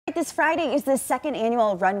This Friday is the second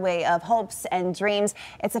annual Runway of Hopes and Dreams.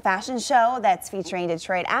 It's a fashion show that's featuring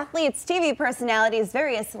Detroit athletes, TV personalities,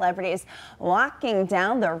 various celebrities walking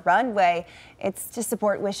down the runway. It's to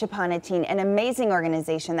support Wish Upon a Teen, an amazing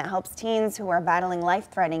organization that helps teens who are battling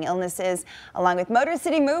life-threatening illnesses, along with Motor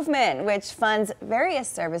City Movement, which funds various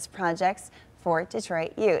service projects for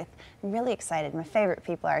Detroit youth. I'm really excited. My favorite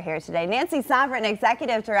people are here today. Nancy Sovereign,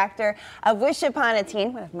 Executive Director of Wish Upon a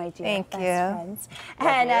Teen, one of my dear best friends.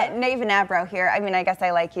 And Navin Abro here. I mean, I guess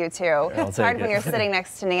I like you too. It's hard when you're sitting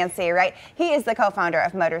next to Nancy, right? He is the co-founder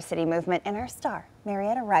of Motor City Movement, and our star,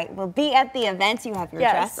 Marietta Wright, will be at the event. You have your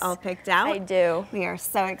dress all picked out. I do. We are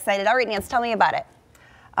so excited. All right, Nancy, tell me about it.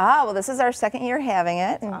 Well, this is our second year having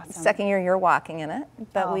it, and awesome. Second year you're walking in it.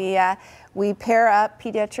 But we pair up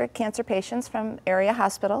pediatric cancer patients from area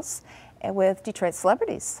hospitals with Detroit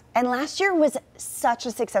celebrities. And last year was such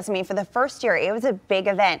a success. I mean, for the first year, it was a big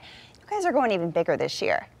event. You guys are going even bigger this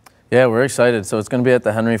year. Yeah, we're excited. So it's going to be at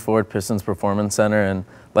the Henry Ford Pistons Performance Center, and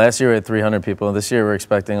last year we had 300 people. This year we're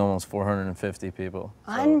expecting almost 450 people.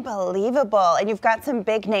 So. Unbelievable. And you've got some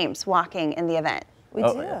big names walking in the event. We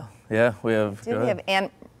do. Yeah, we have. We have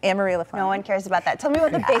Anne-Marie LaFont. No one cares about that. Tell me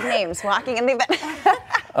about the big names walking in the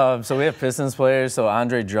event. So we have Pistons players, so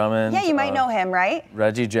Andre Drummond. Yeah, you might know him, right?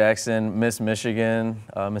 Reggie Jackson, Miss Michigan,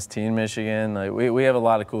 Miss Teen Michigan. Like, we have a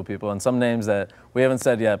lot of cool people, and some names that we haven't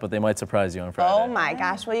said yet, but they might surprise you on Friday. Oh my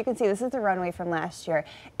gosh. Well, you can see this is the runway from last year.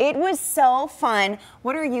 It was so fun.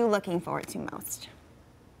 What are you looking forward to most?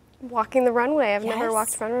 Walking the runway. I've never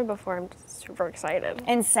walked runway before. I'm super excited.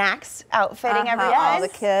 And Saks outfitting everyone. All the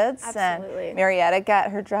kids. Absolutely. And Marietta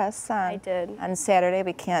got her dress on. I did. On Saturday.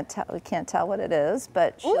 We can't tell what it is,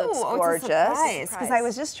 but she looks gorgeous. Because I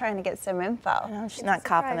was just trying to get some info. No, she's not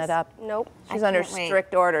coughing it up. Nope. She's under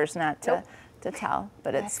strict orders not to tell,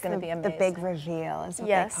 but it's going to be amazing. The big reveal is what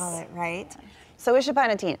they call it, right? So Wish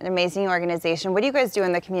Upon a Teen, an amazing organization. What do you guys do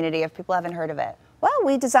in the community if people haven't heard of it? Well,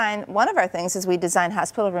 one of our things is we design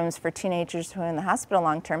hospital rooms for teenagers who are in the hospital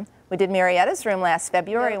long term. We did Marietta's room last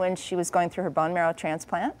February when she was going through her bone marrow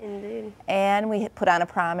transplant. Indeed. And we put on a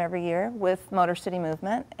prom every year with Motor City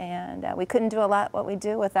Movement, and we couldn't do a lot what we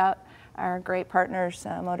do without our great partners,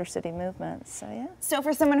 Motor City Movement. So yeah. So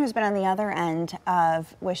for someone who's been on the other end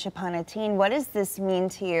of Wish Upon a Teen, what does this mean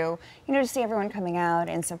to you? You know, to see everyone coming out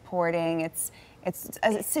and supporting. It's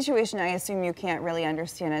a situation I assume you can't really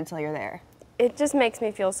understand until you're there. It just makes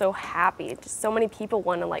me feel so happy. Just so many people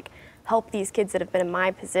want to help these kids that have been in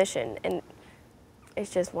my position, and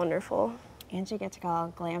it's just wonderful. And you get to go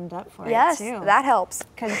all glammed up for it too. Yes, that helps.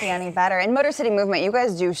 Couldn't be any better. And Motor City Movement, you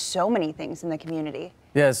guys do so many things in the community.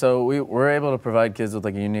 Yeah, so we're able to provide kids with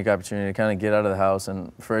a unique opportunity to kind of get out of the house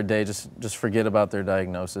and for a day just forget about their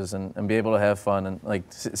diagnosis and be able to have fun, and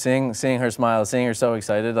seeing her smile, seeing her so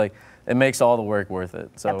excited, it makes all the work worth it.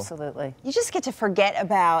 So absolutely. You just get to forget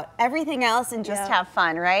about everything else and just have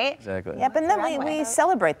fun, right? Exactly. Yeah, but then we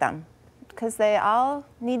celebrate them because they all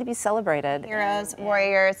need to be celebrated. Heroes,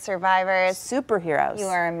 warriors, survivors. Superheroes. You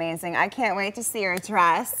are amazing. I can't wait to see your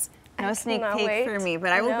dress. No sneak peek for me,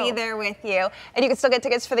 but I will be there with you. And you can still get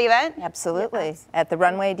tickets for the event? Absolutely. At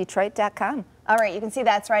therunwaydetroit.com. All right, you can see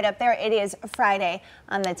that's right up there. It is Friday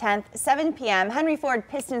on the 10th, 7 p.m. Henry Ford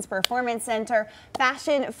Pistons Performance Center.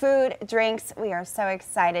 Fashion, food, drinks. We are so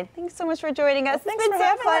excited. Thanks so much for joining us. Thanks for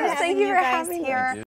having us. Thank you for having us here.